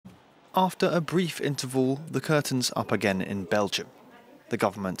After a brief interval, the curtain's up again in Belgium. The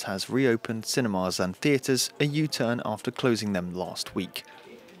government has reopened cinemas and theatres, a U-turn after closing them last week.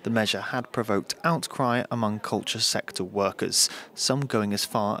 The measure had provoked outcry among culture sector workers, some going as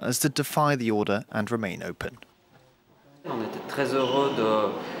far as to defy the order and remain open. On était très heureux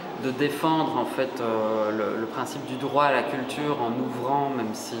de défendre en fait le principe du droit à la culture en ouvrant,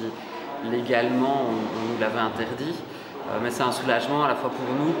 même si légalement on nous l'avait interdit. Mais c'est un soulagement à la fois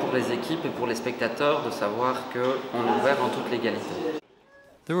pour nous, pour les équipes et pour les spectateurs de savoir qu'on est ouvert en toute légalité.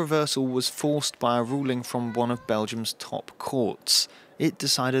 The reversal was forced by a ruling from one of Belgium's top courts. It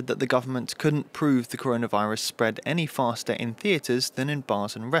decided that the government couldn't prove the coronavirus spread any faster in theatres than in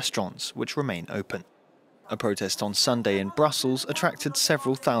bars and restaurants, which remain open. A protest on Sunday in Brussels attracted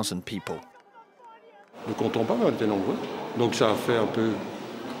several thousand people. Ne comptons pas, mais on était nombreux. Donc ça a fait un peu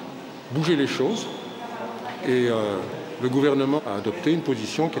bouger les choses. Et le gouvernement a adopté une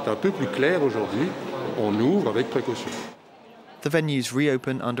position qui est un peu plus claire aujourd'hui. On ouvre avec précaution. The venues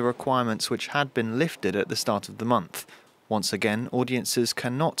reopen under requirements which had been lifted at the start of the month. Once again, audiences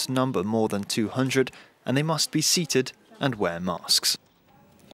cannot number more than 200 and they must be seated and wear masks.